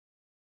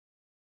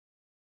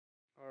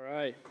All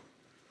right.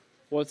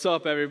 What's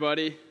up,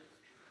 everybody?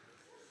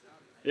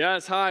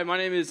 Yes, hi. My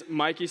name is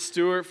Mikey,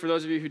 Stuart, for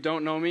those of you who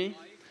don't know me.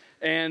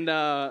 And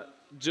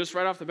just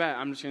right off the bat,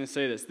 I'm just going to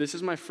say this. This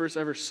is my first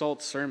ever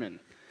SALT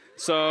sermon.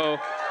 So,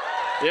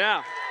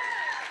 yeah.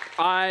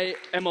 I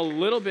am a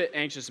little bit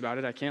anxious about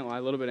it. I can't lie,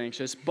 a little bit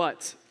anxious.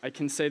 But I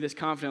can say this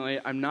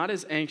confidently. I'm not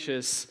as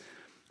anxious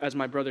as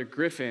my brother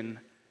Griffin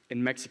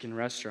in Mexican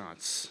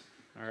restaurants.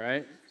 All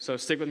right? So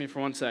stick with me for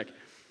one sec.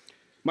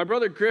 My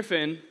brother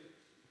Griffin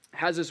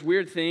has this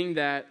weird thing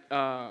that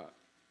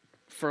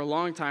for a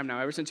long time now,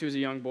 ever since he was a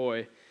young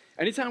boy,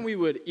 anytime we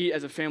would eat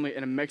as a family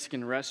in a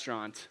Mexican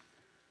restaurant,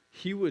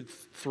 he would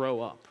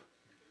throw up.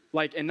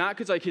 And not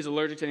because he's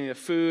allergic to any of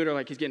the food or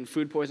he's getting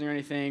food poisoning or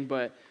anything,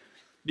 but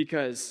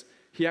because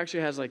he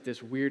actually has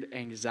this weird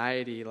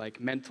anxiety,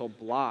 mental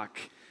block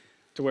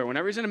to where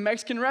whenever he's in a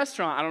Mexican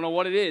restaurant, I don't know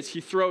what it is, he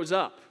throws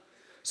up.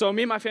 So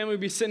me and my family would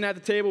be sitting at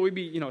the table, we'd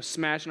be,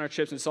 smashing our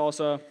chips and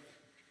salsa.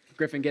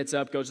 Griffin gets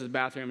up, goes to the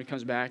bathroom, he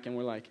comes back, and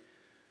we're like,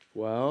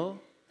 well?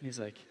 And he's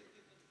like,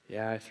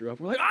 yeah, I threw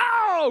up. We're like,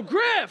 oh,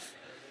 Griff!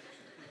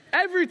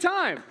 Every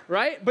time,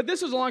 right? But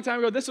this was a long time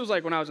ago. This was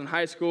when I was in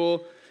high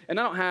school, and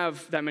I don't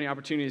have that many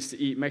opportunities to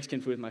eat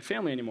Mexican food with my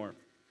family anymore.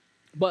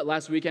 But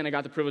last weekend, I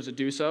got the privilege to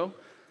do so,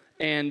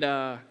 and,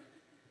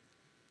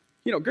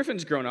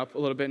 Griffin's grown up a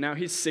little bit now.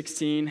 He's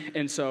 16,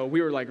 and so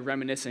we were,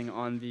 reminiscing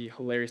on the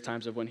hilarious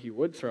times of when he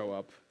would throw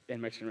up in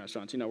Mexican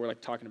restaurants. We're,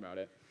 talking about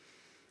it.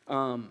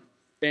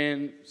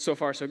 And so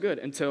far, so good,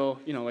 until,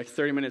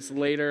 30 minutes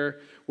later,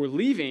 we're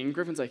leaving.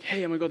 Griffin's like,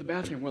 hey, I'm going to go to the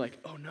bathroom. We're like,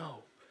 oh, no.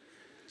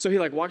 So he,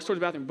 walks towards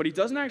the bathroom, but he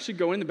doesn't actually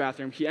go in the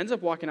bathroom. He ends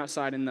up walking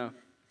outside in the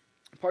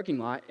parking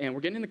lot, and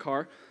we're getting in the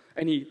car,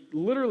 and he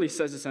literally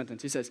says a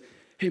sentence. He says,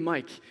 hey,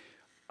 Mike,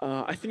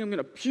 I think I'm going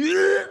to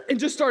puke, and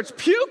just starts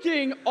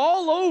puking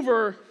all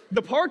over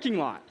the parking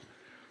lot,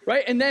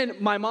 right? And then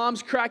my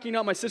mom's cracking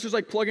up. My sister's,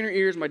 plugging her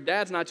ears. My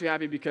dad's not too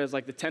happy because,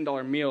 the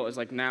 $10 meal is,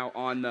 now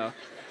on the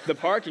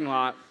parking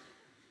lot.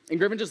 And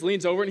Griffin just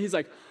leans over, and he's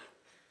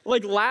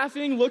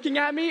laughing, looking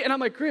at me. And I'm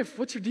like, Griff,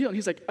 what's your deal? And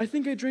he's like, I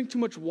think I drank too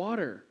much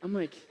water. I'm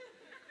like,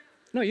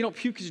 no, you don't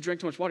puke because you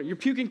drank too much water. You're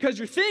puking because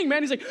you're thing,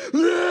 man. He's like,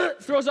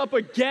 throws up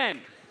again.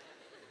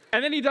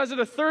 And then he does it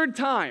a third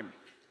time.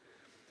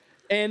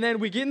 And then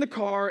we get in the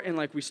car, and,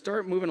 we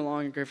start moving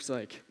along. And Griff's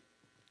like,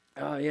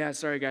 oh, yeah,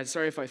 sorry, guys.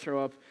 Sorry if I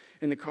throw up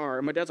in the car.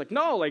 And my dad's like,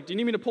 no, do you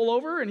need me to pull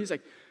over? And he's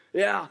like,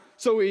 yeah.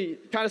 So we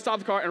kind of stop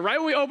the car, and right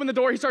when we open the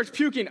door, he starts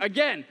puking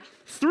again.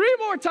 3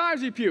 more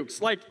times he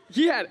pukes.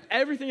 He had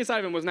everything inside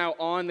of him was now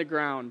on the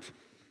ground.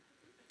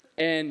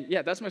 And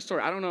yeah, that's my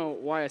story. I don't know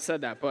why I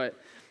said that, but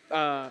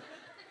I'm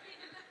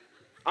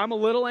a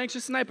little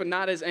anxious tonight, but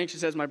not as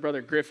anxious as my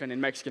brother Griffin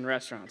in Mexican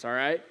restaurants, all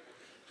right?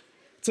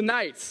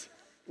 Tonight,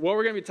 what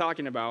we're going to be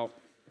talking about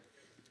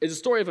is a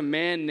story of a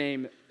man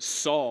named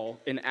Saul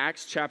in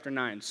Acts chapter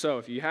 9. So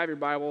if you have your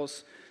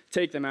Bibles,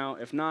 take them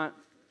out. If not,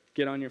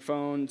 get on your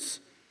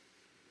phones.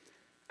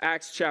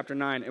 Acts chapter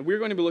 9. And we're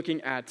going to be looking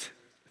at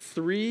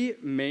 3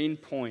 main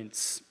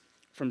points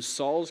from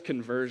Saul's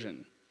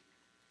conversion.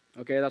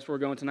 Okay, that's where we're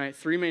going tonight.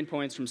 3 main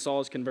points from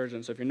Saul's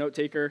conversion. So if you're a note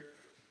taker,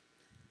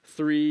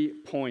 3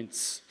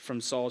 points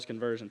from Saul's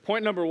conversion.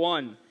 Point number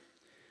 1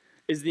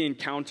 is the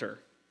encounter.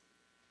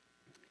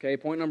 Okay,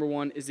 point number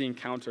 1 is the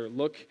encounter.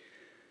 Look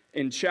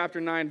in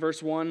chapter 9,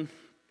 verse 1.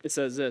 It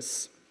says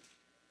this.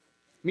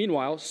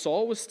 Meanwhile,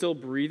 Saul was still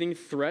breathing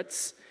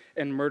threats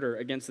and murder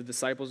against the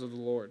disciples of the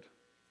Lord.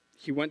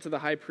 He went to the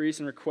high priest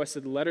and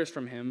requested letters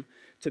from him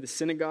to the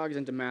synagogues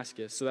in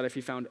Damascus, so that if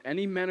he found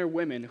any men or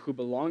women who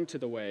belonged to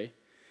the way,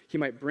 he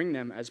might bring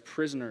them as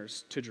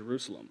prisoners to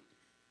Jerusalem.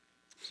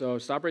 So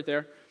stop right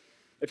there.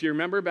 If you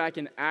remember back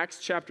in Acts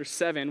chapter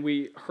 7,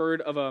 we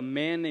heard of a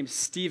man named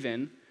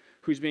Stephen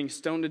who's being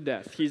stoned to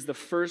death. He's the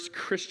first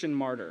Christian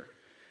martyr.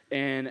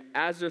 And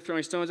as they're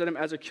throwing stones at him,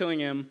 as they're killing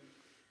him,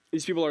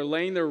 these people are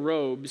laying their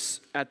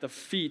robes at the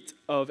feet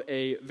of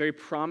a very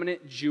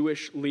prominent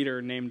Jewish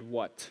leader named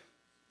what?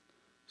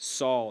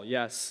 Saul,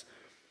 yes.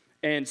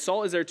 And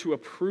Saul is there to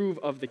approve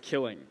of the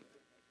killing.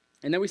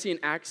 And then we see in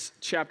Acts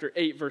chapter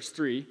 8, verse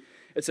 3,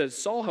 it says,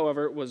 Saul,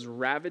 however, was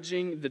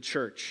ravaging the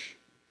church.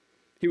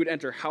 He would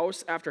enter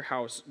house after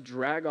house,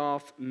 drag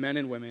off men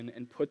and women,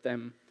 and put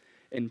them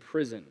in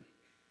prison.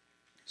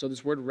 So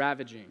this word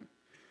ravaging,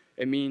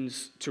 it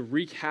means to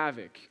wreak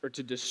havoc or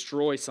to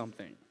destroy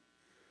something.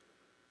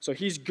 So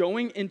he's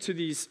going into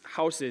these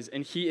houses,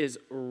 and he is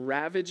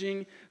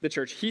ravaging the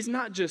church. He's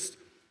not just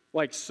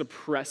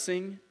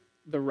suppressing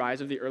the rise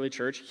of the early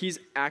church. He's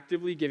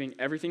actively giving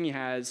everything he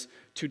has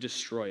to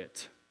destroy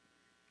it.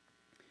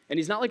 And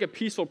he's not like a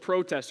peaceful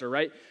protester,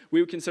 right? We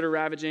would consider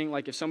ravaging,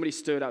 if somebody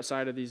stood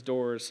outside of these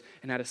doors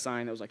and had a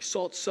sign that was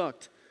salt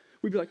sucked.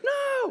 We'd be like,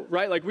 no,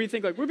 right? We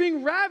think we're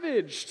being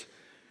ravaged.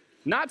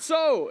 Not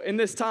so in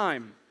this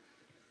time.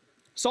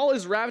 Saul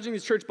is ravaging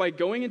this church by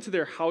going into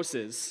their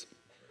houses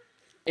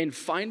and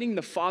finding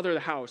the father of the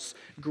house,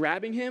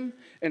 grabbing him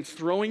and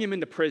throwing him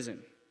into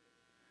prison.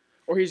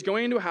 Or he's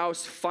going into a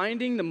house,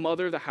 finding the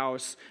mother of the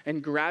house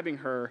and grabbing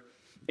her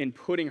and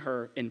putting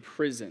her in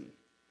prison.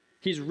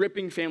 He's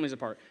ripping families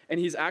apart, and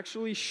he's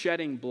actually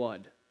shedding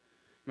blood.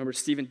 Remember,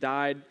 Stephen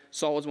died.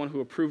 Saul was one who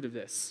approved of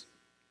this.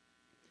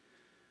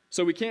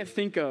 So we can't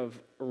think of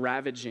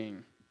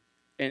ravaging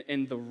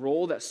and the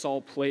role that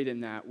Saul played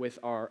in that with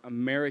our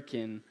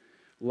American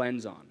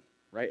lens on,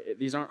 right?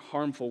 These aren't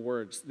harmful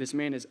words. This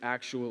man is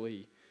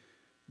actually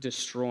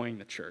destroying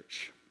the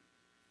church.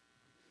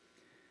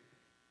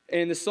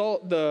 And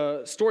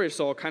the story of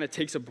Saul kind of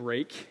takes a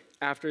break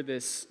after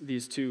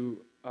these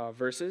two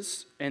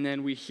verses, and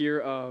then we hear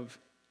of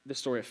the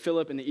story of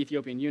Philip and the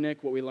Ethiopian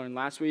eunuch, what we learned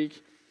last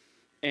week.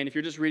 And if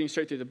you're just reading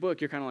straight through the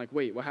book, you're kind of like,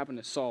 wait, what happened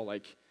to Saul?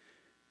 Like,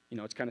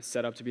 it's kind of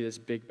set up to be this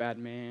big bad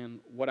man.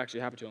 What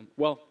actually happened to him?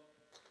 Well,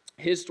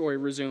 his story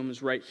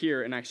resumes right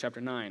here in Acts chapter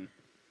 9.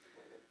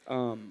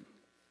 And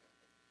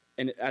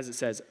as it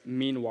says,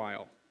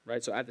 meanwhile,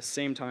 right? So at the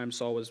same time,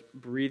 Saul was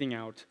breathing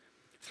out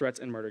threats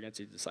and murder against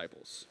his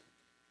disciples.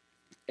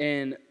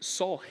 And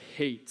Saul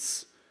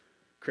hates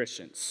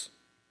Christians.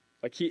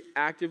 Like, he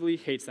actively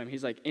hates them.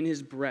 He's like, in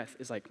his breath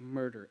is like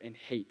murder and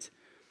hate.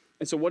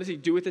 And so what does he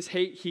do with this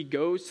hate? He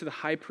goes to the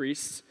high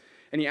priests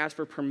and he asks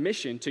for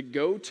permission to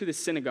go to the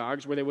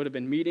synagogues where they would have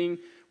been meeting,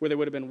 where they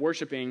would have been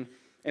worshiping,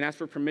 and ask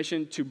for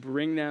permission to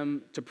bring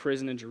them to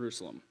prison in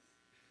Jerusalem.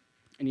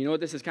 And you know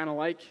what this is kind of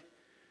like?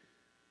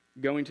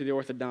 Going to the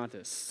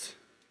orthodontist.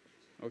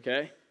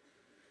 Okay?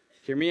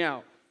 Hear me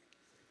out.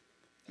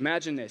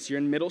 Imagine this. You're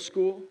in middle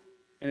school,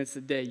 and it's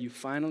the day you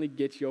finally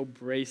get your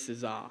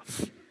braces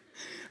off.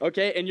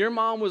 Okay? And your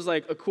mom was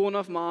like a cool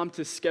enough mom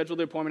to schedule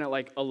the appointment at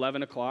like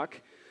 11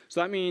 o'clock. So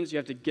that means you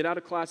have to get out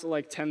of class at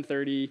like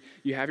 10:30.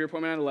 You have your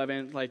appointment at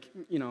 11, like,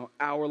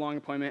 hour-long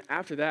appointment.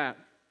 After that,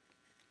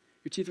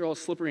 your teeth are all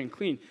slippery and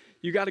clean.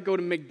 You got to go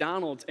to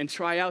McDonald's and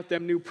try out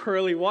them new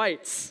pearly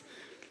whites,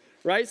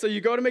 right? So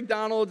you go to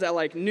McDonald's at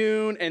like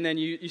noon, and then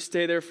you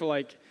stay there for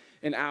like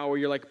an hour.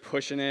 You're like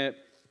pushing it.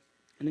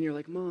 And then you're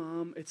like,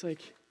 Mom, it's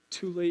like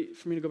too late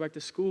for me to go back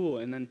to school.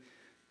 And then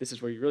this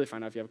is where you really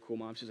find out if you have a cool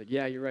mom. She's like,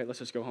 yeah, you're right. Let's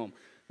just go home,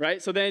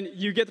 right? So then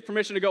you get the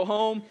permission to go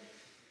home.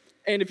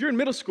 And if you're in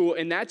middle school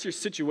and that's your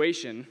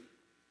situation,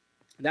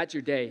 that's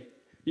your day,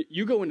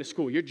 you go into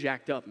school, you're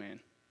jacked up, man,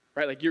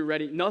 right? Like, you're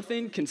ready.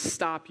 Nothing can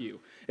stop you.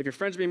 If your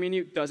friends are being mean to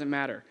you, doesn't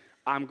matter.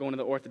 I'm going to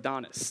the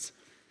orthodontist.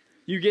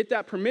 You get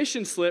that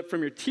permission slip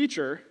from your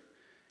teacher,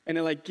 and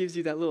it like gives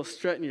you that little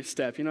strut in your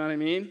step, you know what I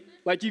mean?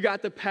 Like, you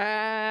got the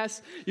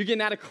pass, you're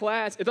getting out of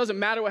class. It doesn't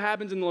matter what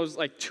happens in those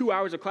like 2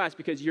 hours of class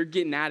because you're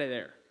getting out of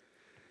there.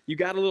 You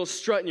got a little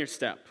strut in your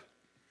step.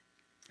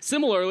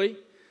 Similarly,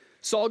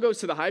 Saul goes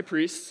to the high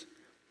priest,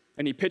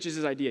 and he pitches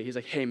his idea. He's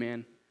like, hey,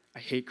 man, I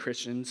hate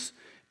Christians,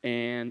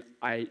 and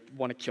I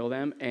want to kill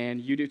them,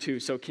 and you do too.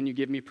 So can you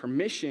give me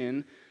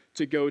permission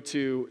to go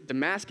to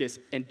Damascus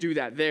and do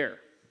that there?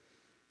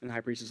 And the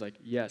high priest is like,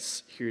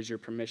 yes, here's your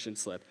permission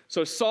slip.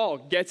 So Saul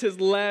gets his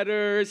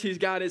letters. He's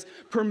got his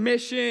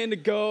permission to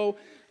go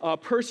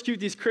persecute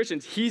these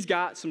Christians. He's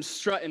got some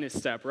strut in his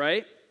step,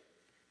 right?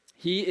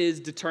 He is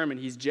determined.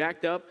 He's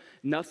jacked up.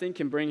 Nothing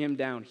can bring him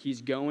down.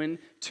 He's going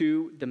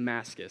to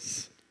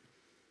Damascus.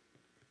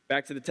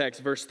 Back to the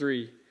text, verse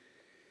 3.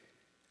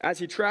 As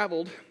he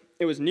traveled,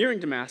 it was nearing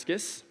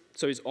Damascus,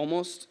 so he's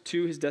almost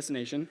to his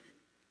destination.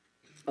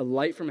 A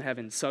light from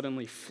heaven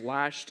suddenly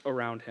flashed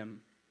around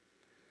him.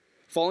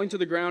 Falling to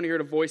the ground, he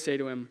heard a voice say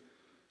to him,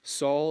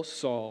 Saul,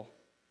 Saul,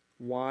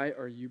 why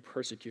are you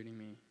persecuting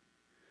me?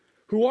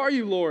 Who are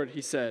you, Lord?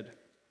 He said.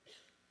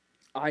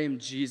 I am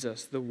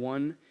Jesus, the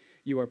one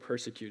you are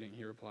persecuting,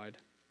 he replied.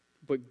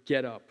 But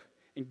get up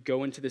and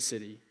go into the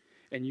city,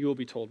 and you will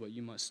be told what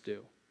you must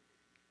do.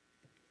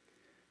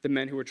 The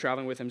men who were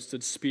traveling with him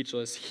stood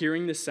speechless,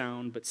 hearing the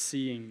sound, but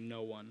seeing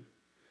no one.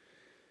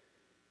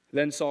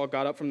 Then Saul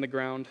got up from the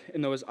ground,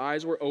 and though his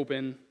eyes were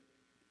open,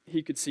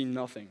 he could see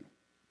nothing.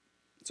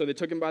 So they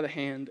took him by the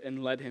hand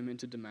and led him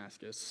into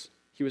Damascus.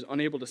 He was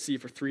unable to see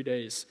for 3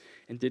 days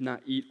and did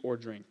not eat or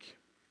drink.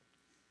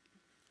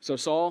 So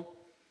Saul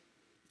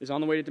is on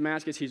the way to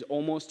Damascus. He's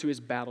almost to his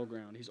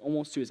battleground. He's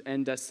almost to his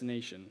end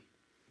destination.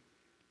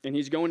 And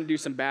he's going to do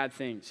some bad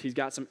things. He's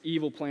got some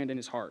evil planned in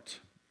his heart.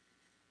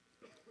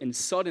 And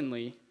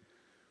suddenly,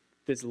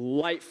 this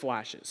light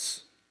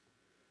flashes.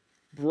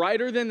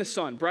 Brighter than the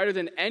sun, brighter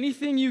than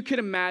anything you could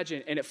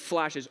imagine, and it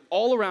flashes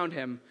all around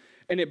him,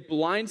 and it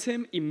blinds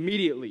him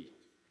immediately.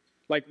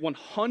 Like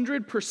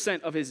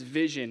 100% of his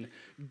vision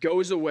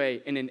goes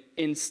away in an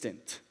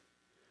instant.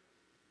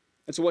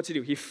 And so what's he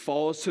do? He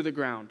falls to the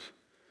ground.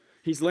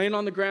 He's laying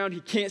on the ground.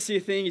 He can't see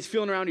a thing. He's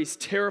feeling around. He's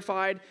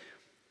terrified.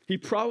 He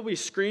probably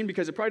screamed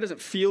because it probably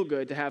doesn't feel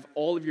good to have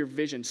all of your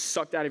vision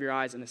sucked out of your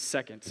eyes in a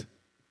second.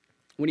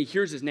 When he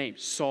hears his name,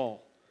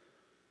 Saul.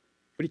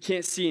 But he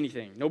can't see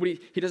anything.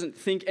 He doesn't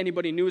think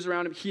anybody new is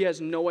around him. He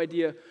has no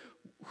idea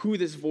who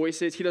this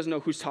voice is. He doesn't know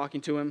who's talking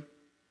to him.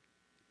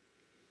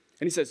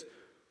 And he says,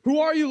 who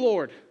are you,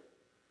 Lord?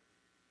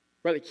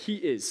 Right, like he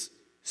is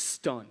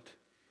stunned.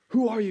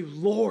 Who are you,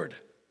 Lord?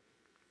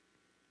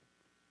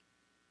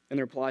 And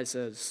the reply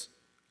says,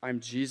 I'm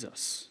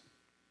Jesus,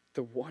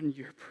 the one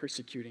you're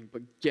persecuting.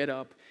 But get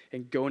up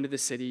and go into the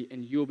city,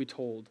 and you'll be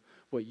told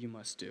what you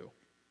must do.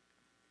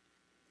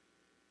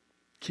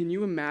 Can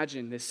you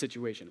imagine this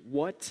situation?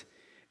 What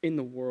in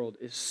the world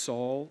is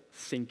Saul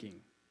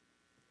thinking?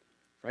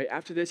 Right?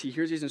 After this, he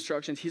hears these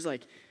instructions. He's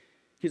like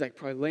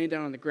probably laying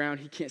down on the ground.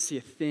 He can't see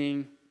a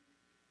thing.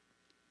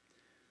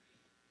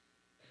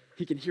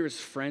 He can hear his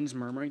friends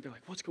murmuring. They're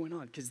like, what's going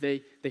on? Because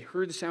they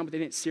heard the sound, but they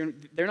didn't see.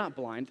 They're not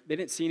blind. They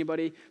didn't see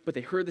anybody, but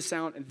they heard the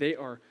sound, and they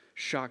are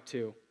shocked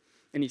too.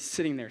 And he's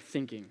sitting there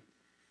thinking.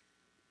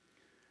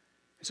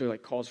 So he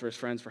calls for his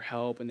friends for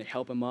help, and they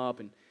help him up,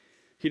 and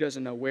he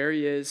doesn't know where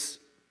he is.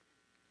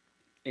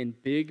 And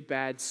big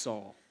bad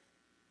Saul,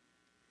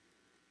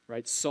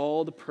 right?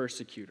 Saul the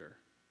persecutor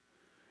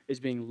is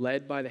being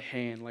led by the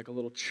hand like a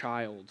little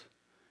child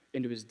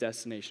into his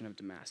destination of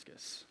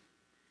Damascus.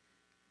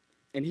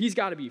 And he's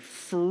got to be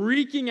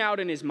freaking out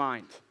in his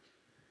mind.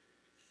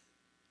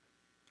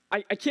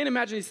 I can't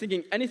imagine he's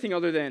thinking anything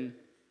other than,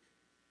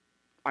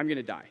 I'm going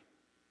to die.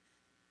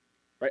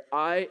 Right?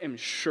 I am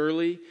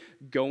surely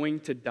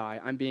going to die.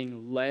 I'm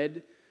being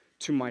led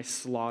to my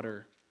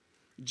slaughter.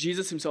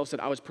 Jesus himself said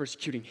I was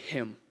persecuting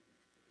him.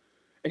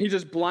 And he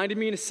just blinded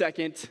me in a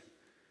second.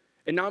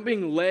 And now I'm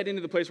being led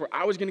into the place where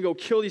I was going to go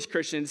kill these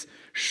Christians.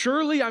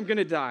 Surely I'm going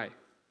to die.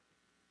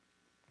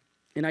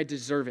 And I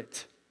deserve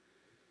it.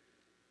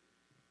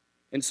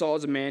 And Saul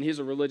is a man. He's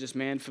a religious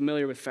man,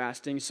 familiar with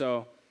fasting.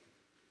 So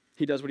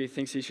he does what he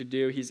thinks he should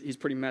do. He's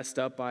pretty messed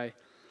up by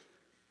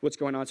what's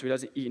going on. So he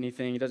doesn't eat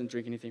anything. He doesn't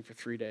drink anything for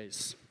 3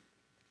 days.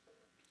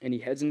 And he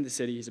heads into the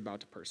city he's about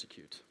to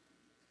persecute.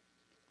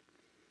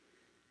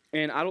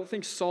 And I don't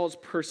think Saul's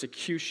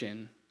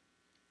persecution,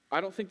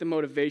 I don't think the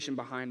motivation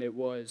behind it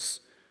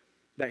was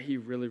that he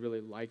really,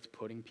 really liked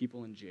putting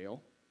people in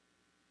jail.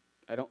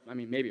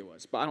 Maybe it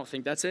was, but I don't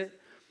think that's it.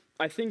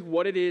 I think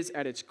what it is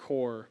at its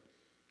core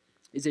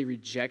is a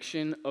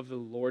rejection of the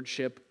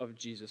lordship of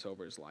Jesus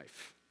over his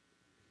life.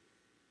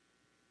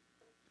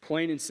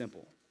 Plain and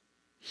simple.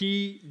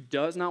 He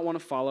does not want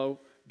to follow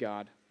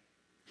God.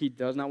 He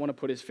does not want to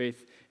put his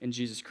faith in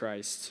Jesus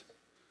Christ.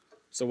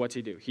 So what's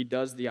he do? He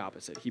does the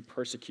opposite. He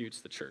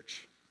persecutes the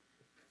church.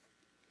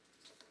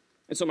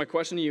 And so my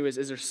question to you is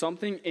there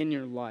something in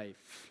your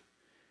life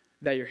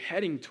that you're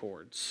heading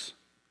towards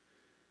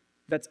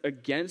that's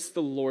against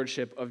the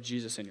lordship of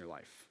Jesus in your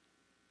life?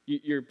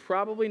 You're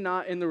probably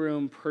not in the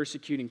room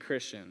persecuting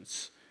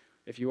Christians.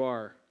 If you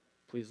are,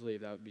 please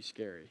leave. That would be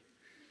scary.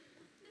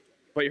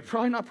 But you're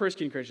probably not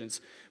persecuting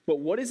Christians. But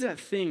what is that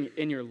thing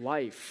in your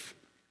life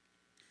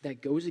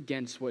that goes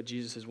against what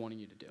Jesus is wanting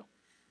you to do?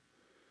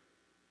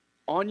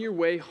 On your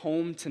way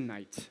home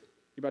tonight,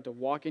 you're about to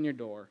walk in your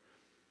door,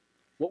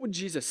 what would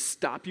Jesus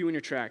stop you in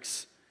your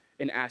tracks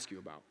and ask you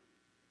about?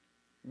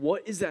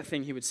 What is that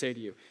thing he would say to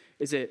you?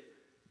 Is it,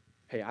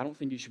 hey, I don't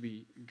think you should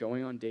be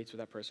going on dates with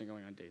that person you're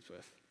going on dates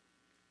with.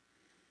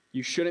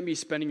 You shouldn't be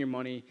spending your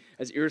money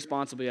as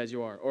irresponsibly as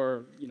you are.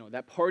 Or,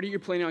 that party you're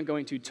planning on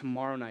going to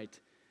tomorrow night,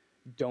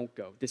 don't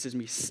go. This is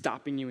me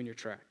stopping you in your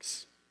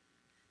tracks.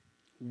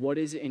 What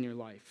is it in your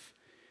life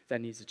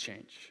that needs to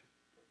change?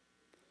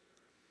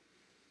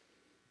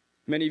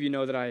 Many of you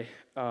know that I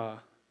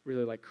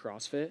really like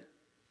CrossFit,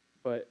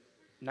 but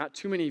not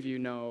too many of you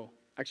know,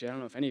 actually, I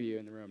don't know if any of you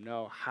in the room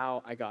know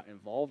how I got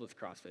involved with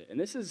CrossFit. And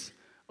this is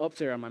up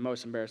there on my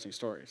most embarrassing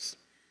stories.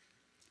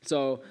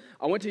 So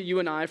I went to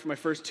UNI for my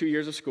first 2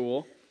 years of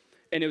school,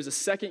 and it was the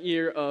second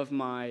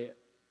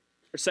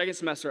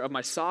semester of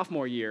my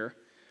sophomore year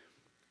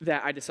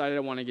that I decided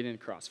I wanted to get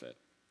into CrossFit.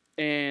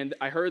 And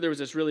I heard there was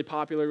this really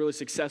popular, really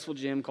successful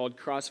gym called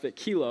CrossFit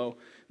Kilo,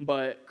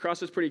 but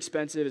CrossFit's pretty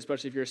expensive,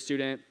 especially if you're a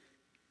student.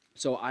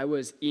 So I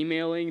was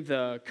emailing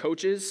the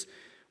coaches,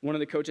 one of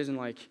the coaches,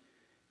 and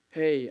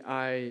hey,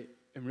 I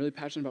am really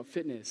passionate about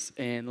fitness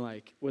and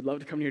would love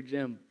to come to your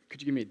gym.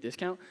 Could you give me a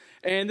discount?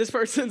 And this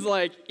person's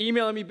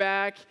emailing me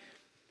back.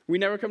 We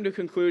never come to a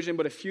conclusion,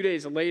 but a few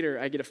days later,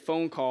 I get a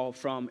phone call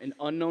from an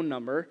unknown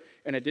number,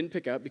 and I didn't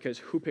pick up because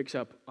who picks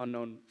up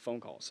unknown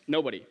phone calls?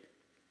 Nobody.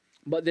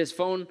 But this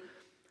phone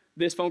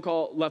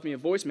call left me a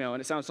voicemail,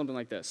 and it sounds something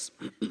like this.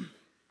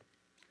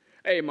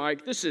 Hey,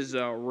 Mike, this is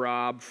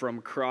Rob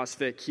from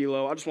CrossFit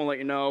Kilo. I just want to let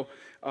you know,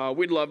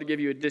 we'd love to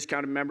give you a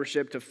discounted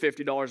membership to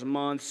 $50 a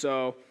month,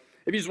 so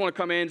if you just want to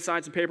come in,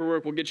 sign some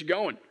paperwork, we'll get you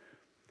going.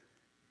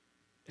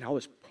 And I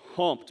was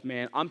pumped,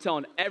 man. I'm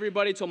telling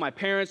everybody, told my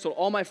parents, told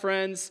all my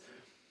friends.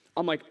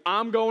 I'm like,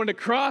 I'm going to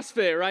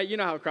CrossFit, right? You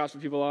know how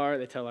CrossFit people are.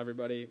 They tell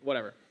everybody,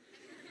 whatever.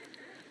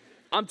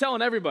 I'm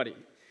telling everybody.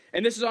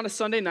 And this is on a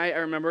Sunday night, I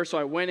remember. So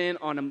I went in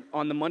on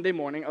the Monday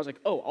morning. I was like,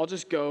 I'll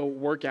just go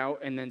work out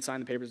and then sign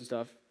the papers and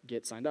stuff,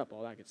 get signed up,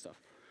 all that good stuff.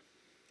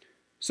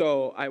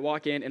 So I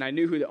walk in, and I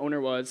knew who the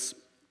owner was.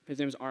 His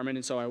name was Armin,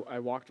 and so I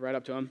walked right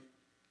up to him.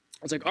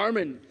 I was like,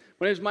 Armin,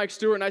 my name is Mike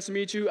Stuart. Nice to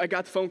meet you. I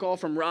got the phone call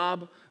from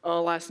Rob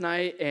last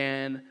night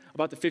and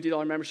about the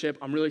 $50 membership.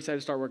 I'm really excited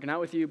to start working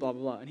out with you, blah,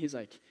 blah, blah. And he's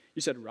like,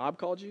 you said Rob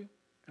called you?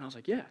 And I was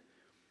like, yeah.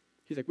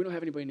 He's like, we don't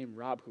have anybody named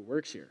Rob who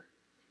works here.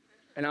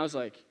 And I was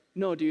like,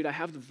 no, dude, I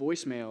have the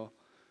voicemail.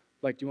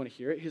 Do you want to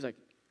hear it? He's like,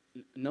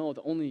 no,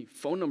 the only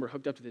phone number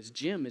hooked up to this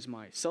gym is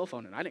my cell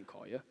phone, and I didn't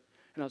call you.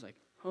 And I was like,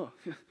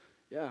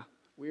 yeah,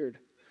 weird.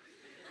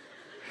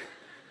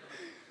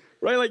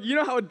 Right? Like, you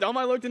know how dumb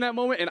I looked in that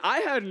moment? And I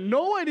had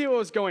no idea what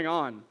was going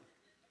on.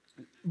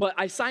 But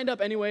I signed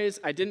up anyways.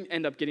 I didn't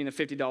end up getting a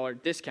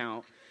 $50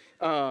 discount.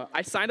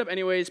 I signed up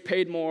anyways,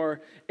 paid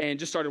more, and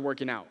just started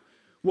working out.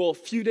 Well, a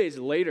few days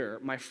later,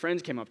 my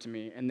friends came up to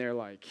me, and they're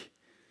like,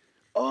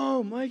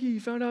 oh, Mikey, you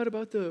found out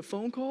about the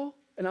phone call?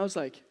 And I was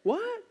like,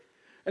 what?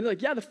 And they're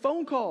like, yeah, the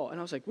phone call. And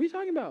I was like, what are you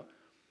talking about?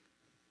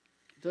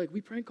 They're like,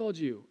 we prank called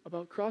you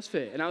about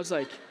CrossFit. And I was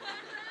like,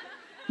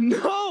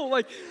 no,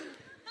 like,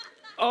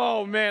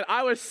 oh, man,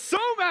 I was so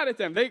mad at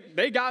them.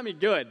 They got me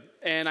good,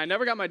 and I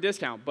never got my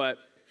discount, but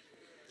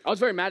I was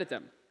very mad at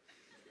them.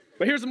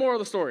 But here's the moral of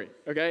the story,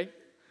 okay?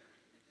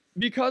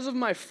 Because of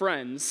my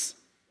friends,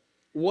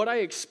 what I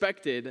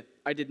expected,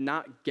 I did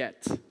not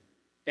get,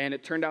 and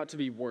it turned out to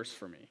be worse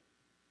for me.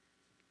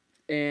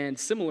 And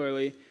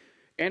similarly,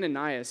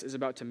 Ananias is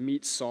about to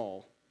meet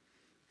Saul,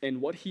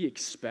 and what he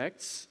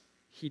expects,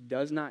 he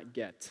does not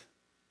get.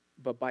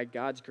 But by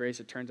God's grace,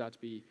 it turns out to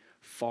be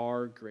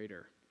far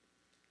greater.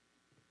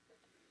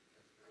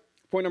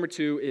 Point number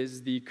 2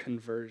 is the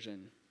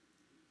conversion.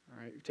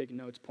 All right, you're taking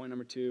notes. Point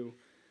number 2,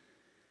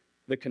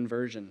 the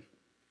conversion.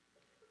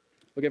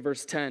 Look at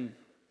verse 10.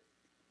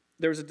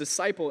 There was a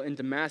disciple in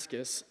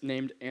Damascus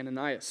named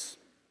Ananias.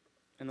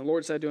 And the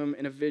Lord said to him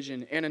in a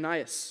vision,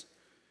 Ananias.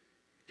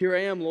 Here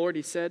I am, Lord,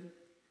 he said.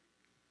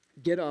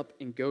 Get up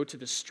and go to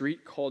the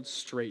street called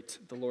Straight,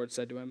 the Lord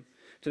said to him,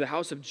 to the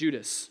house of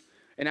Judas,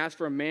 and ask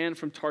for a man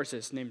from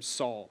Tarsus named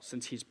Saul,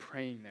 since he's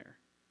praying there.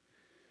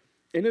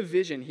 In a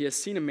vision, he has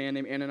seen a man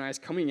named Ananias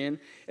coming in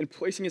and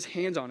placing his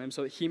hands on him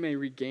so that he may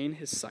regain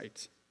his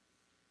sight.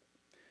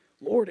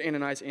 Lord,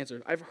 Ananias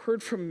answered, I've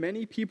heard from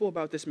many people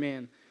about this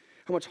man,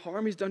 how much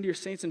harm he's done to your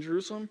saints in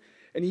Jerusalem,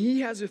 and he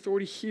has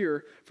authority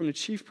here from the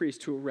chief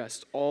priest to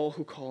arrest all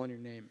who call on your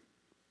name.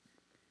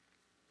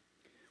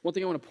 One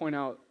thing I want to point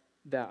out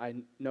that I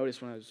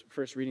noticed when I was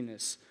first reading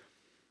this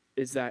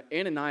is that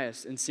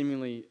Ananias and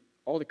seemingly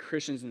all the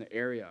Christians in the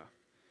area,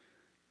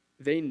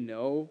 they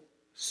know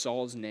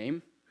Saul's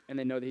name, and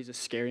they know that he's a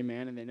scary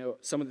man, and they know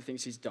some of the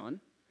things he's done.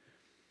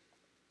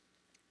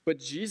 But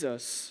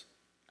Jesus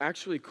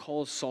actually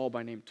calls Saul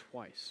by name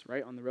twice,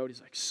 right? On the road,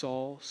 he's like,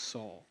 Saul,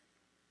 Saul.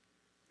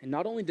 And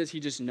not only does he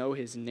just know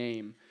his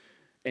name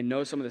and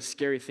know some of the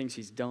scary things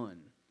he's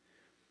done,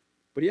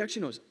 but he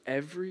actually knows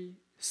every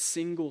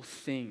single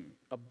thing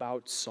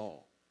about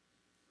Saul.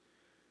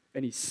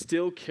 And he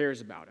still cares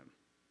about him.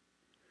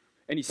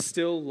 And he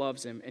still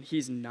loves him, and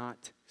he's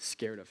not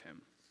scared of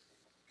him.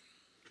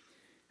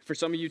 For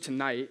some of you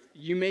tonight,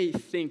 you may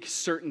think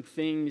certain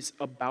things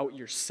about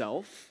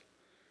yourself,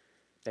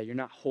 that you're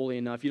not holy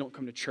enough, you don't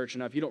come to church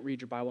enough, you don't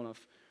read your Bible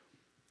enough.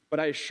 But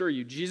I assure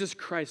you, Jesus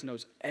Christ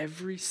knows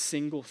every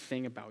single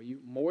thing about you,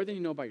 more than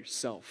you know about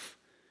yourself,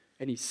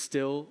 and he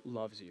still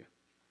loves you.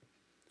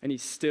 And he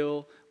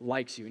still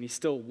likes you, and he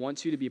still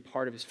wants you to be a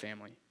part of his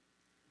family.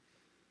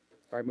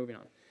 All right, moving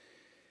on.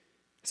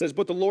 It says,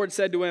 but the Lord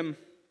said to him,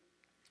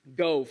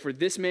 go, for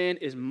this man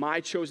is my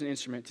chosen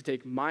instrument to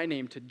take my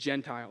name to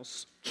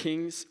Gentiles,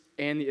 kings,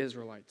 and the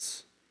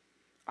Israelites.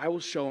 I will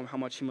show him how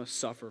much he must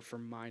suffer for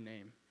my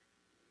name.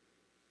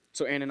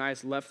 So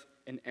Ananias left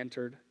and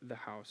entered the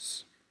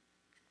house.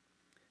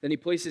 Then he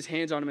placed his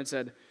hands on him and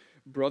said,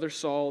 Brother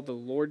Saul, the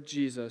Lord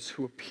Jesus,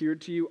 who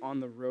appeared to you on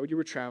the road you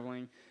were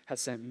traveling,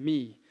 has sent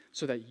me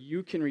so that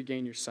you can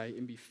regain your sight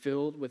and be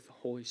filled with the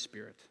Holy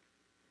Spirit.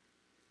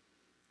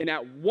 And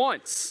at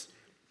once,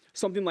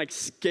 something like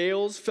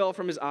scales fell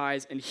from his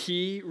eyes, and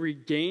he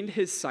regained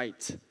his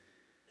sight.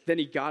 Then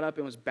he got up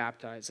and was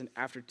baptized, and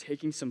after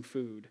taking some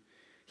food,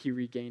 he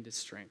regained his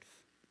strength.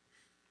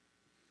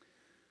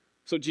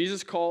 So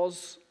Jesus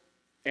calls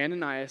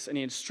Ananias, and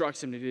he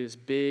instructs him to do this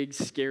big,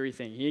 scary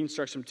thing. He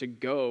instructs him to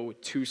go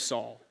to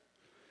Saul.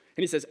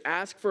 And he says,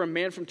 ask for a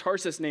man from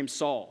Tarsus named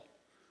Saul.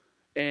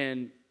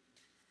 And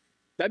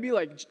that'd be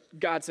like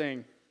God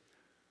saying,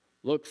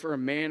 look for a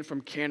man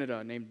from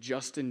Canada named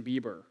Justin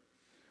Bieber.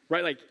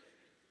 Right? Like,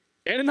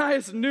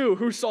 Ananias knew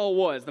who Saul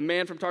was, the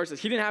man from Tarsus.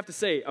 He didn't have to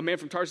say a man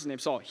from Tarsus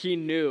named Saul. He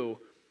knew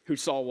who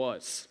Saul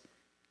was.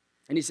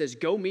 And he says,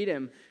 go meet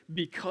him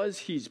because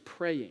he's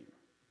praying.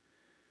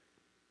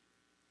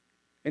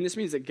 And this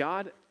means that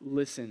God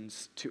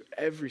listens to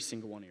every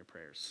single one of your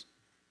prayers.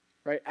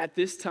 Right? At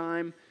this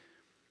time,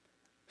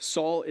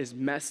 Saul is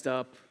messed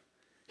up.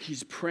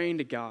 He's praying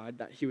to God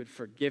that he would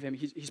forgive him.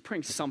 He's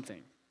praying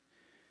something.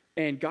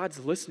 And God's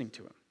listening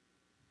to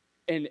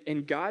him.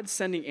 And God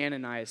sending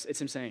Ananias,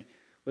 it's him saying,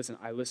 listen,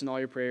 I listen to all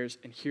your prayers,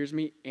 and here's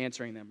me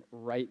answering them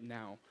right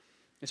now.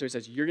 And so he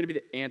says, you're going to be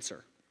the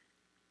answer.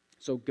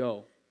 So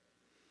go.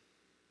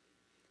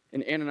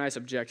 And Ananias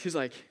objects. He's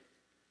like,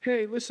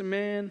 hey, listen,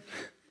 man,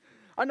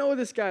 I know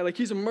this guy. Like,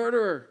 he's a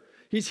murderer.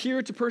 He's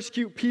here to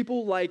persecute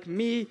people like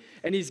me,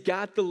 and he's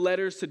got the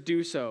letters to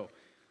do so.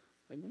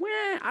 Like,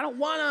 I don't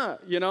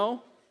want to,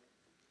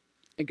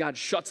 And God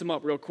shuts him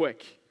up real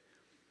quick.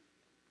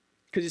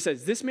 Because he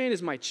says, this man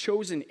is my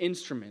chosen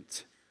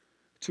instrument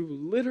to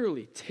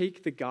literally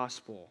take the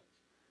gospel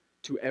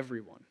to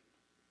everyone.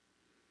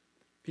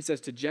 He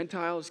says to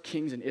Gentiles,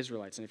 kings, and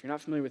Israelites. And if you're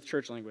not familiar with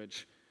church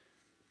language,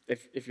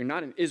 If you're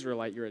not an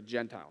Israelite, you're a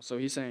Gentile. So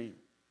he's saying,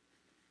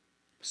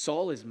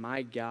 Saul is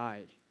my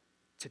guy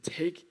to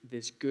take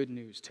this good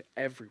news to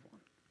everyone.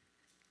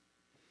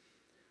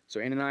 So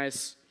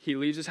Ananias, he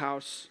leaves his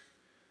house,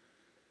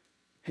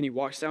 and he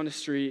walks down the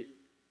street,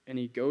 and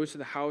he goes to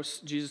the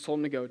house Jesus told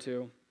him to go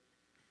to,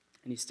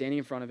 and he's standing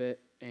in front of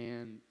it,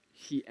 and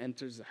he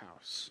enters the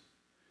house.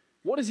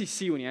 What does he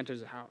see when he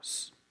enters the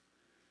house?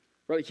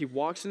 Right, like he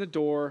walks in the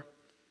door,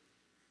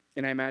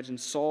 and I imagine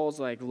Saul's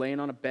like laying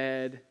on a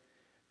bed,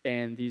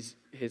 and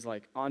his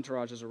like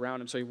entourage is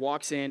around him. So he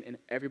walks in, and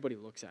everybody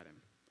looks at him.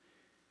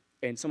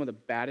 And some of the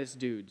baddest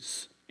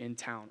dudes in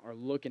town are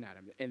looking at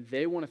him, and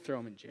they want to throw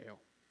him in jail.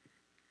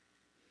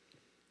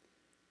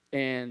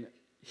 And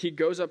he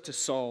goes up to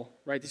Saul,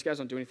 right? These guys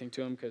don't do anything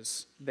to him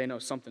because they know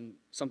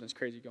something's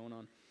crazy going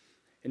on.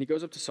 And he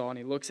goes up to Saul, and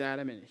he looks at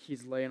him, and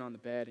he's laying on the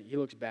bed, and he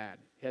looks bad.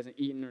 He hasn't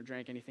eaten or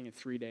drank anything in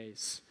 3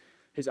 days.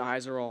 His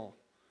eyes are all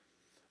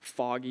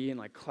foggy and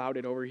like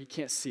clouded over. He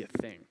can't see a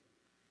thing.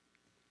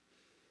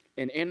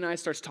 And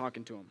Ananias starts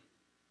talking to him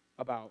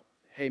about,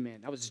 hey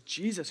man, that was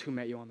Jesus who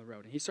met you on the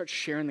road. And he starts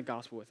sharing the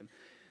gospel with him.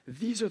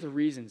 These are the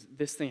reasons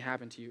this thing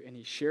happened to you. And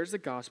he shares the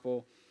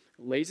gospel,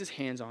 lays his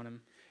hands on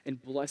him,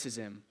 and blesses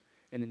him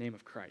in the name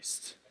of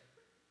Christ.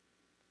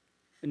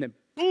 And then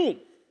boom,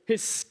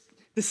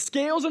 the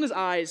scales on his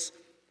eyes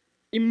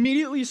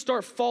immediately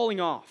start falling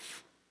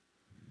off.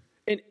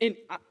 And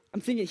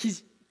I'm thinking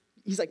he's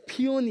like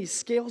peeling these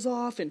scales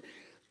off, and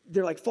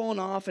they're like falling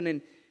off, and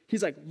then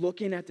he's like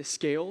looking at the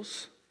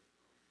scales,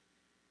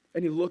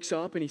 and he looks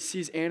up and he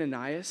sees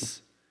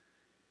Ananias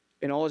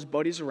and all his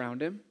buddies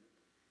around him.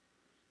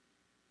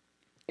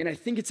 And I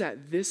think it's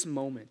at this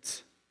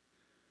moment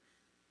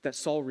that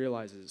Saul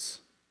realizes,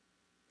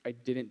 I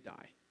didn't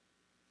die.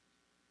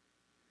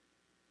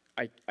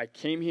 I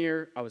came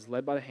here, I was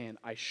led by the hand,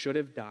 I should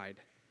have died.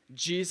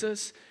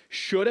 Jesus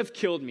should have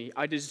killed me,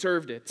 I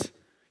deserved it.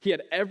 He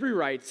had every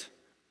right,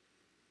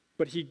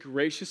 but he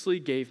graciously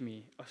gave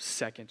me a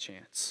second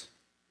chance.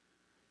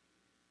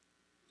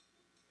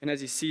 And as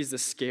he sees the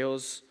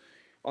scales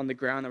on the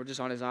ground that were just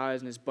on his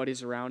eyes and his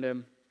buddies around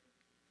him,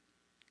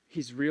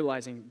 he's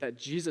realizing that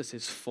Jesus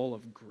is full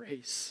of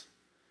grace.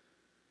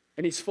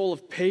 And he's full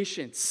of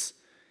patience.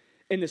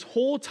 And this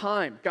whole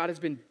time, God has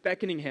been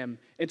beckoning him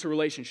into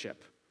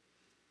relationship.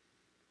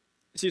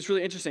 See, it's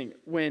really interesting.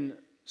 When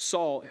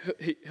Saul,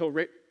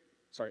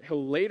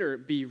 he'll later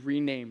be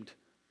renamed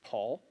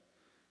Paul.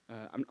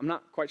 I'm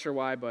not quite sure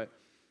why, but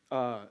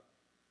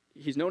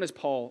he's known as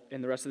Paul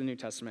in the rest of the New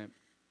Testament.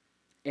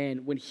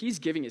 And when he's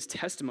giving his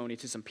testimony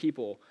to some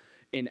people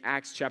in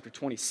Acts chapter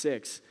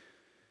 26,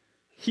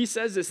 he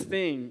says this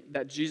thing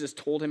that Jesus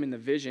told him in the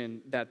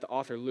vision that the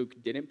author Luke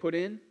didn't put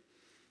in.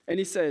 And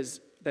he says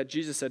that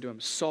Jesus said to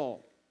him,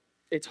 Saul,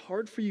 it's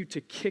hard for you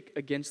to kick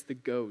against the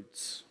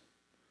goads.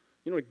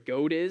 You know what a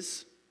goad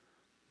is?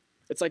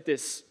 It's like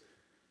this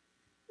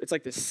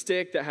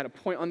stick that had a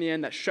point on the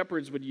end that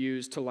shepherds would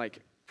use to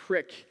like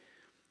prick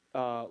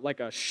like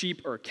a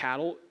sheep or a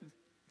cattle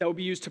that would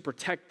be used to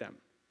protect them.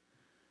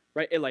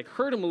 Right? It like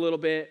hurt them a little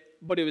bit,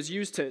 but it was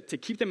used to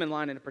keep them in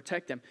line and to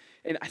protect them.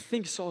 And I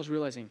think Saul's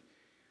realizing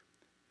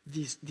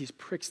these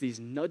pricks, these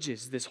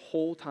nudges this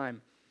whole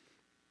time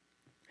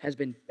has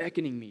been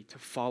beckoning me to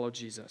follow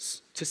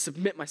Jesus, to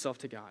submit myself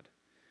to God.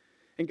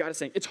 And God is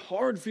saying, it's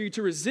hard for you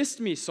to resist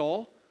me,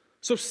 Saul.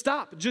 So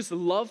stop. Just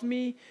love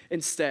me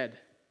instead.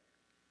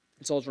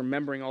 And Saul's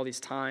remembering all these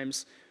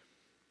times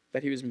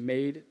that he was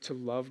made to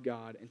love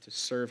God and to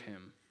serve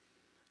him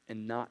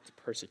and not to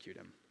persecute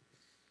him.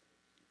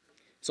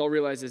 Saul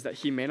realizes that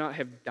he may not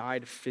have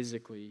died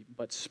physically,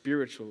 but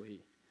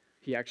spiritually,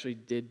 he actually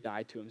did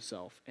die to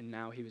himself, and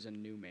now he was a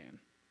new man.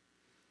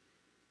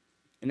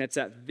 And it's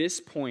at this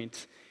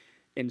point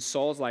in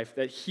Saul's life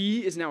that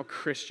he is now a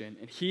Christian,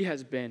 and he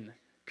has been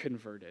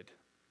converted.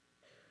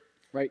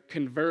 Right?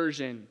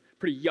 Conversion,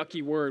 pretty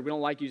yucky word. We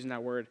don't like using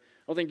that word.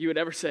 I don't think you would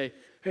ever say,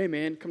 hey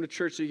man, come to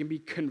church so you can be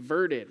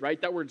converted, right?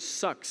 That word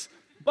sucks.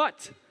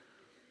 But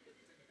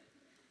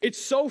it's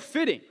so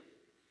fitting,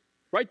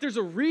 right? There's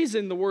a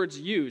reason the word's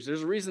used.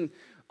 There's a reason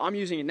I'm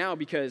using it now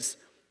because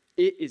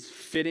it is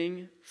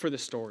fitting for the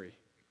story.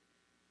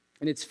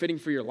 And it's fitting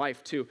for your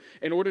life too.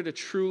 In order to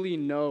truly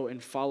know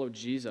and follow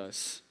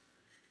Jesus,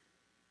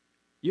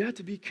 you have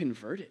to be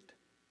converted.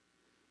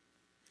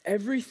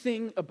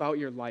 Everything about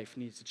your life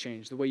needs to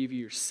change. The way you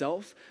view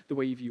yourself, the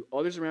way you view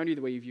others around you,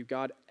 the way you view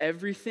God,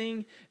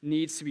 everything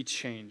needs to be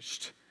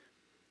changed.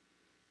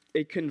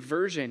 A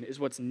conversion is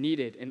what's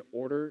needed in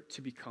order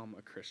to become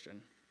a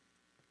Christian.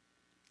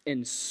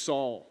 And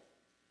Saul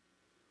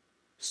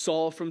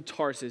from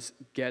Tarsus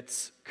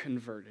gets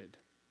converted.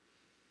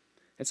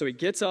 And so he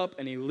gets up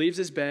and he leaves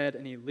his bed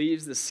and he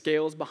leaves the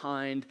scales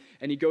behind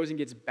and he goes and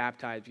gets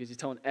baptized because he's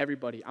telling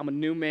everybody, I'm a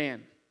new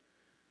man.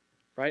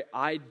 Right?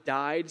 I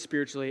died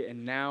spiritually,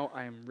 and now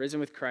I am risen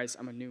with Christ.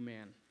 I'm a new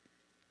man.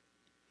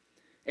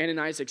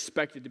 Ananias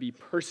expected to be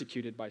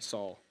persecuted by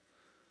Saul,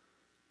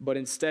 but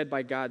instead,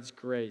 by God's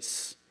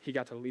grace, he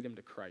got to lead him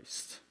to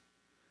Christ.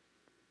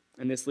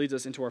 And this leads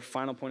us into our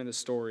final point of the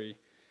story,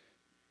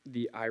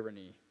 the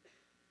irony.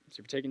 So if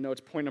you're taking notes,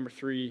 point number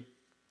 3,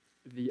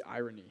 the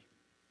irony.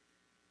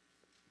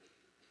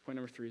 Point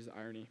number 3 is the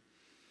irony.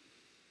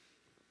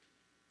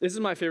 This is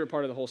my favorite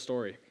part of the whole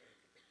story.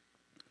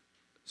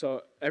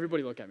 So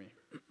everybody look at me.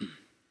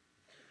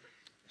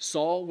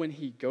 Saul, when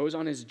he goes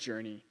on his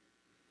journey,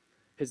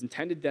 his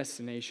intended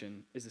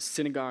destination is the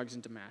synagogues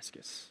in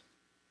Damascus.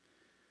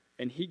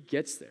 And he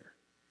gets there.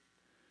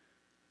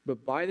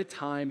 But by the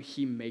time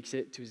he makes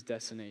it to his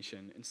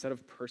destination, instead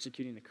of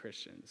persecuting the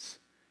Christians,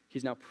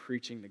 he's now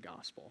preaching the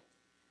gospel.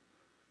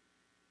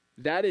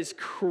 That is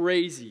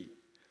crazy.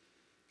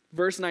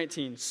 Verse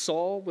 19,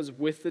 Saul was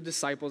with the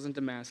disciples in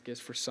Damascus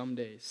for some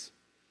days.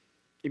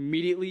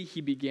 Immediately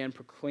he began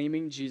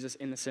proclaiming Jesus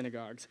in the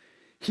synagogues.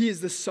 He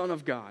is the Son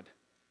of God.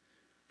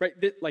 Right?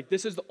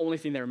 This is the only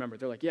thing they remember.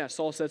 They're like, yeah,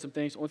 Saul said some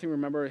things. The only thing we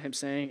remember him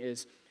saying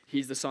is,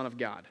 he's the Son of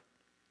God.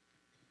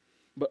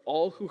 But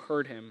all who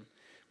heard him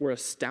were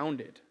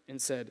astounded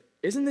and said,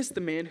 isn't this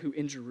the man who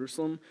in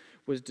Jerusalem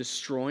was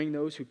destroying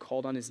those who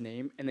called on his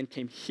name and then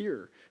came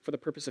here for the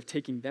purpose of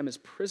taking them as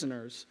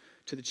prisoners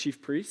to the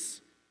chief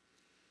priests?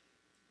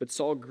 But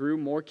Saul grew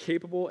more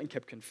capable and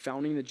kept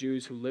confounding the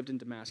Jews who lived in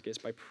Damascus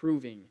by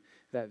proving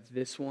that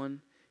this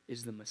one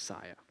is the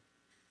Messiah.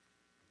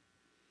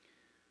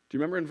 Do you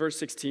remember in verse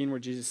 16 where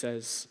Jesus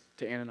says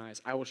to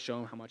Ananias, I will show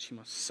him how much he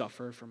must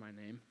suffer for my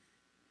name?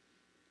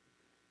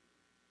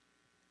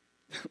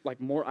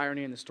 Like more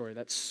irony in the story,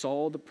 that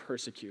Saul the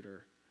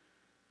persecutor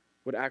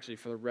would actually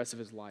for the rest of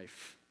his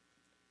life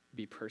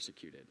be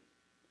persecuted.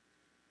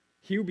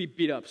 He would be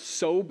beat up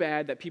so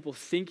bad that people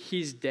think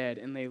he's dead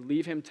and they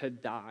leave him to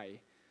die.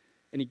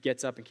 And he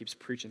gets up and keeps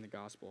preaching the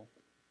gospel.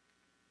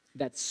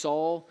 That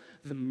Saul,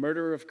 the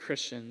murderer of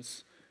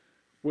Christians,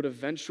 would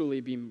eventually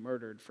be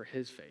murdered for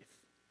his faith.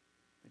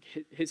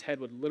 Like his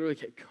head would literally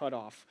get cut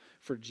off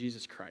for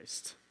Jesus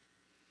Christ.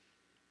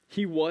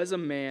 He was a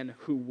man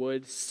who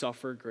would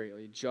suffer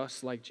greatly,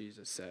 just like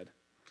Jesus said.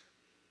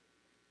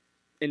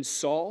 And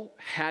Saul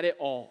had it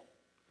all.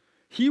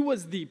 He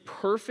was the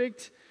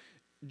perfect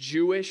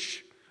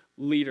Jewish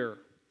leader,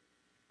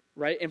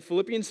 right? In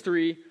Philippians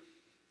 3,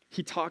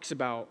 he talks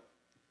about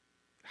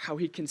how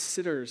he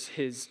considers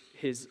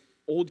his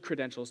old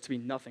credentials to be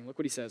nothing. Look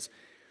what he says.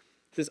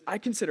 He says, I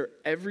consider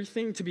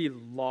everything to be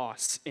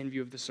loss in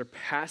view of the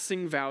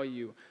surpassing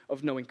value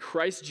of knowing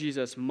Christ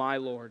Jesus, my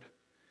Lord.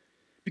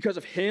 Because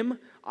of him,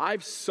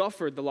 I've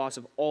suffered the loss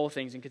of all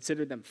things and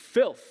considered them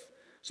filth,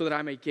 so that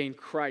I may gain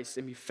Christ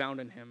and be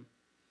found in him,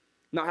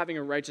 not having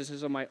a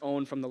righteousness of my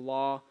own from the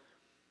law,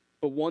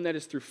 but one that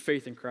is through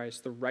faith in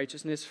Christ, the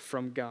righteousness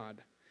from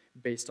God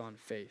based on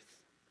faith.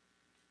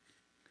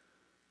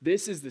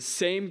 This is the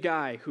same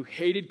guy who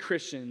hated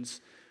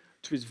Christians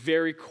to his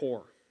very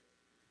core,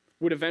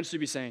 would eventually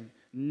be saying,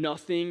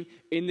 nothing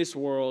in this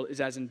world is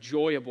as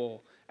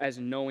enjoyable as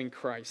knowing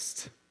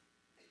Christ.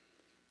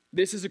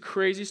 This is a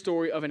crazy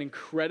story of an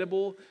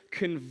incredible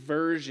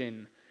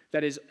conversion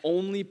that is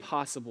only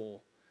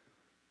possible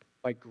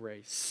by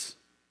grace,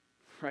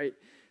 right?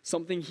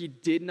 Something he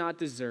did not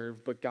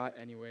deserve but got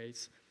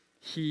anyways.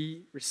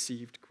 He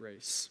received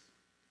grace.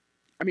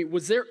 I mean,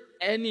 was there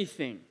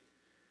anything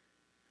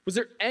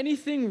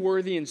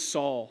worthy in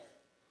Saul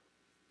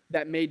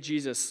that made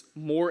Jesus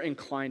more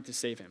inclined to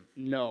save him?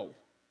 No,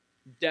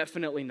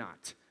 definitely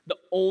not. The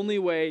only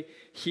way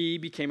he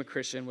became a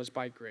Christian was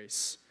by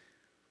grace.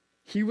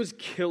 He was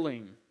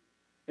killing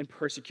and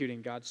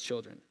persecuting God's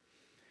children.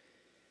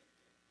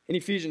 In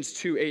Ephesians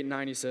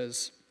 2:8-9, he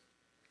says,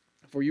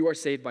 for you are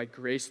saved by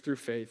grace through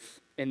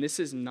faith, and this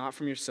is not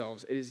from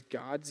yourselves. It is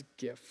God's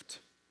gift,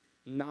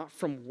 not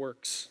from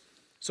works,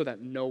 so that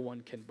no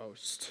one can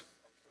boast.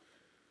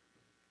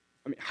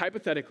 I mean,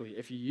 hypothetically,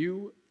 if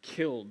you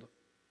killed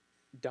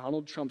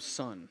Donald Trump's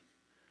son,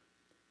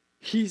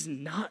 he's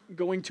not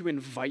going to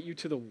invite you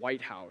to the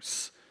White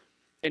House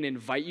and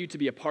invite you to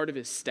be a part of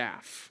his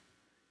staff.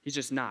 He's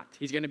just not.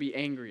 He's going to be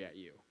angry at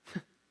you.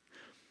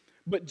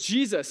 But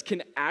Jesus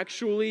can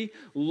actually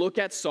look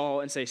at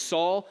Saul and say,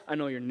 Saul, I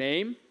know your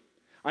name.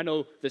 I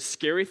know the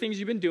scary things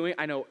you've been doing.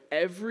 I know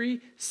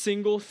every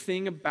single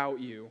thing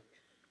about you.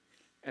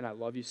 And I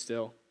love you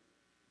still.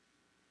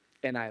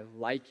 And I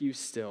like you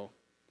still.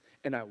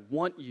 And I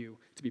want you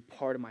to be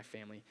part of my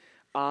family.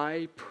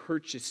 I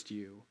purchased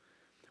you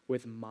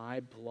with my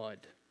blood.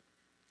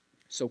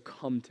 So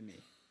come to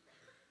me.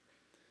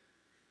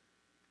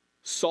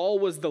 Saul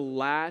was the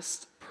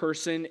last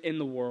person in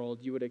the world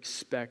you would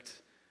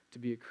expect to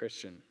be a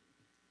Christian.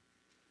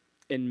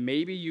 And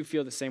maybe you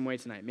feel the same way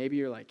tonight. Maybe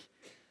you're like,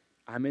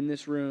 I'm in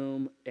this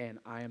room and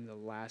I am the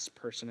last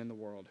person in the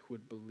world who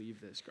would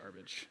believe this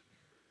garbage.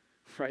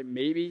 Right?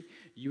 Maybe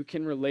you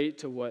can relate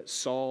to what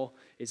Saul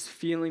is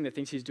feeling, the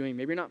things he's doing.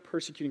 Maybe you're not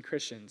persecuting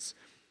Christians,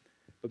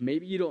 but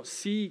maybe you don't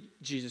see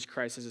Jesus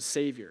Christ as a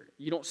savior.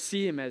 You don't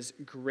see him as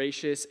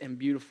gracious and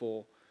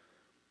beautiful,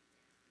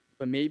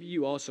 but maybe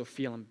you also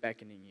feel him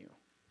beckoning you.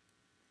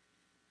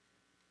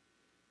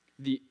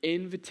 The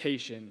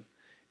invitation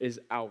is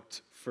out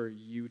for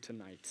you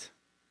tonight.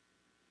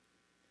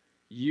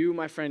 You,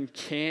 my friend,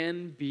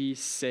 can be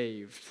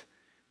saved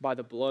by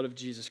the blood of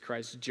Jesus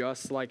Christ,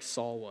 just like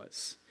Saul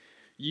was.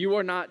 You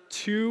are not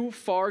too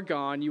far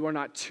gone. You are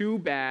not too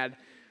bad.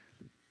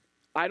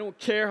 I don't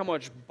care how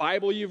much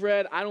Bible you've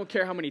read. I don't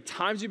care how many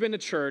times you've been to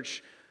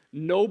church.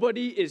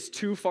 Nobody is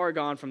too far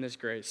gone from this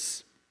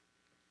grace.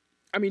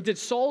 I mean, did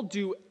Saul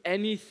do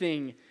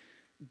anything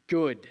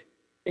good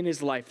in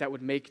his life that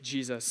would make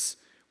Jesus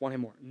want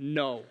him more?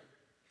 No.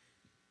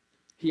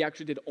 He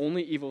actually did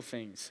only evil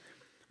things,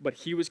 but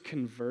he was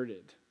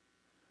converted.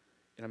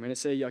 And I'm going to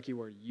say a yucky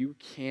word. You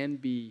can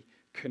be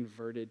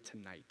converted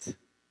tonight.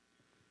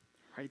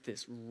 Right?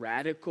 This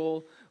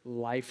radical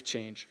life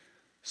change.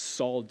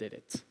 Saul did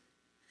it.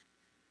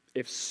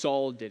 If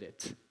Saul did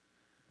it,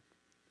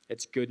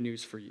 it's good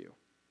news for you.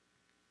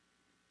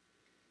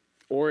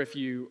 Or if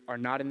you are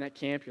not in that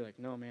camp, you're like,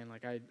 no, man,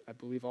 like I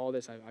believe all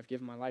this. I've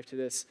given my life to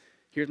this.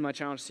 Here's my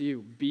challenge to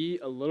you. Be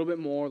a little bit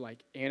more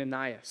like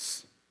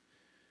Ananias.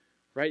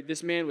 Right?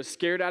 This man was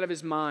scared out of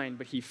his mind,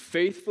 but he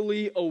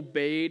faithfully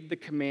obeyed the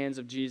commands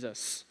of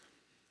Jesus.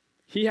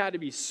 He had to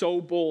be so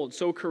bold,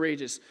 so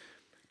courageous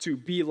to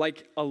be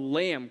like a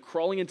lamb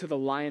crawling into the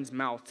lion's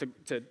mouth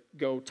to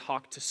go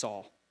talk to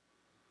Saul.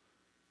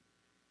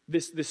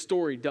 This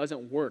story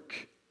doesn't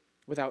work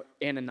without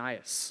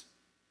Ananias.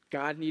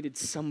 God needed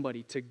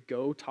somebody to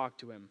go talk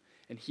to him,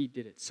 and he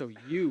did it. So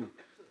you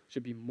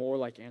should be more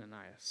like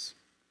Ananias.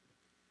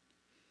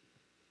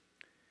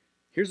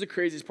 Here's the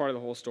craziest part of the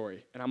whole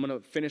story, and I'm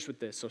going to finish with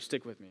this, so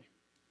stick with me.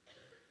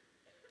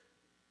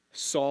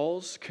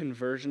 Saul's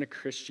conversion to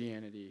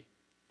Christianity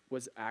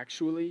was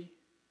actually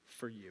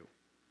for you.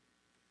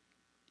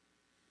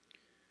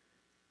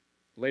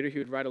 Later, he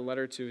would write a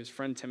letter to his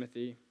friend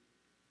Timothy,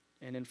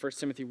 and in 1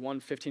 Timothy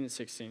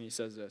 1:15-16, he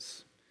says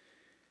this.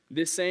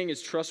 This saying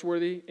is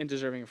trustworthy and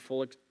deserving of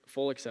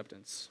full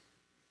acceptance.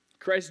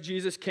 Christ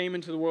Jesus came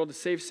into the world to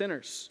save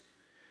sinners,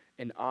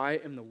 and I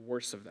am the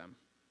worst of them.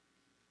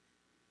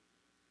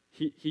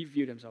 He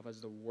viewed himself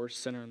as the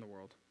worst sinner in the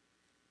world.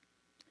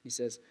 He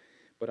says,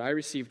 but I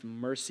received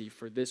mercy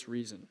for this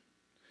reason,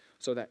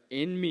 so that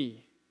in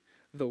me,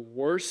 the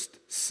worst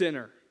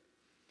sinner,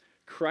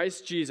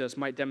 Christ Jesus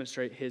might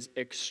demonstrate his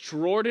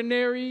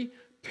extraordinary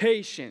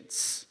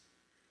patience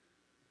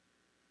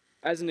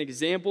as an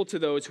example to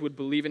those who would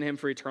believe in him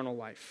for eternal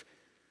life.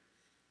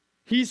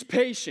 He's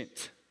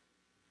patient.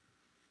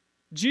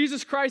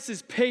 Jesus Christ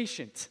is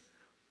patient.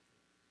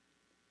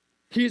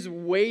 He's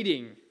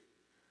waiting.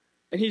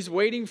 And he's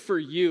waiting for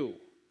you.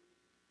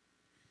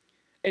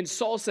 And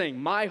Saul's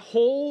saying, my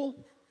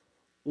whole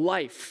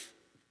life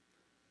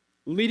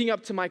leading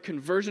up to my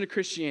conversion to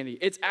Christianity,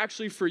 it's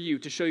actually for you,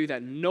 to show you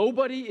that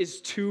nobody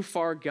is too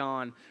far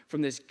gone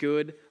from this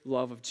good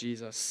love of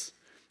Jesus.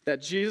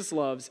 That Jesus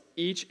loves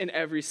each and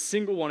every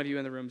single one of you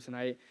in the room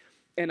tonight.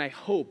 And I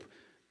hope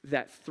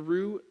that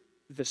through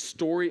the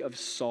story of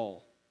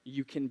Saul,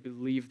 you can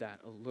believe that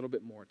a little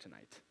bit more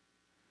tonight.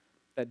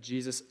 That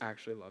Jesus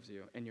actually loves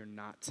you, and you're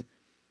not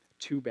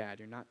too bad,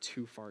 you're not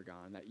too far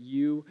gone, that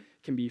you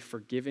can be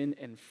forgiven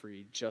and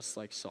freed just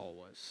like Saul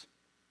was.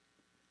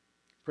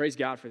 Praise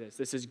God for this.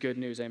 This is good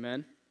news,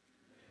 amen?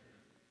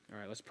 All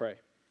right, let's pray.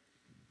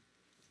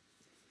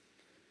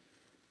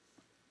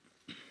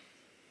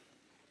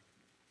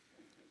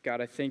 God,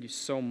 I thank you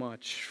so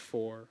much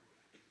for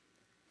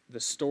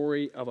the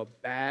story of a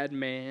bad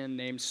man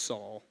named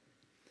Saul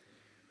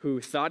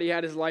who thought he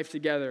had his life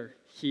together.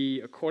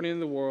 He, according to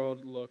the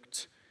world,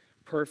 looked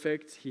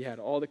perfect. He had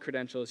all the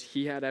credentials.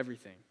 He had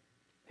everything.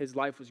 His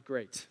life was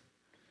great.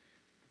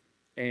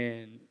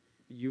 And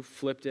you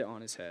flipped it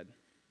on his head.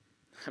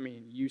 I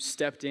mean, you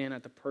stepped in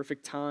at the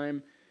perfect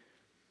time,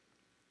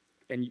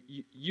 and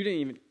you didn't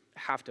even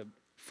have to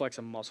flex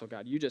a muscle,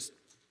 God. You just,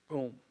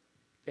 boom,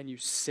 and you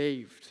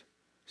saved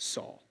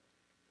Saul.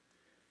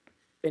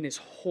 And his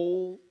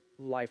whole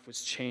life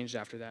was changed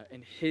after that,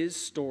 and his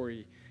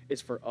story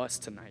is for us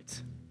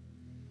tonight.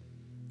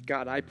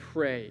 God, I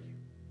pray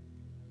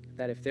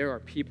that if there are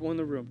people in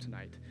the room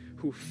tonight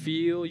who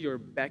feel your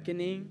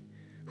beckoning,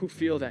 who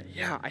feel that,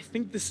 yeah, I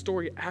think this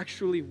story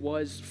actually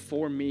was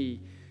for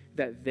me,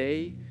 that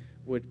they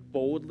would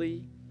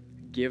boldly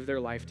give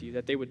their life to you,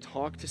 that they would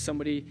talk to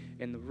somebody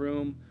in the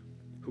room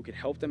who could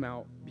help them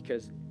out,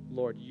 because,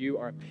 Lord, you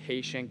are a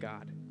patient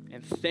God.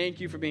 And thank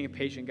you for being a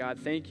patient God.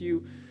 Thank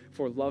you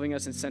for loving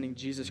us and sending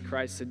Jesus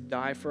Christ to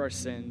die for our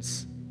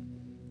sins,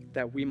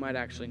 that we might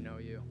actually know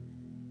you.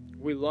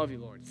 We love you,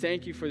 Lord.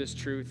 Thank you for this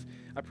truth.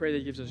 I pray that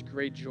it gives us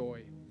great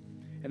joy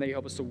and that you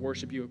help us to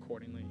worship you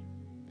accordingly.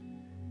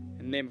 In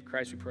the name of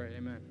Christ we pray,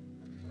 amen.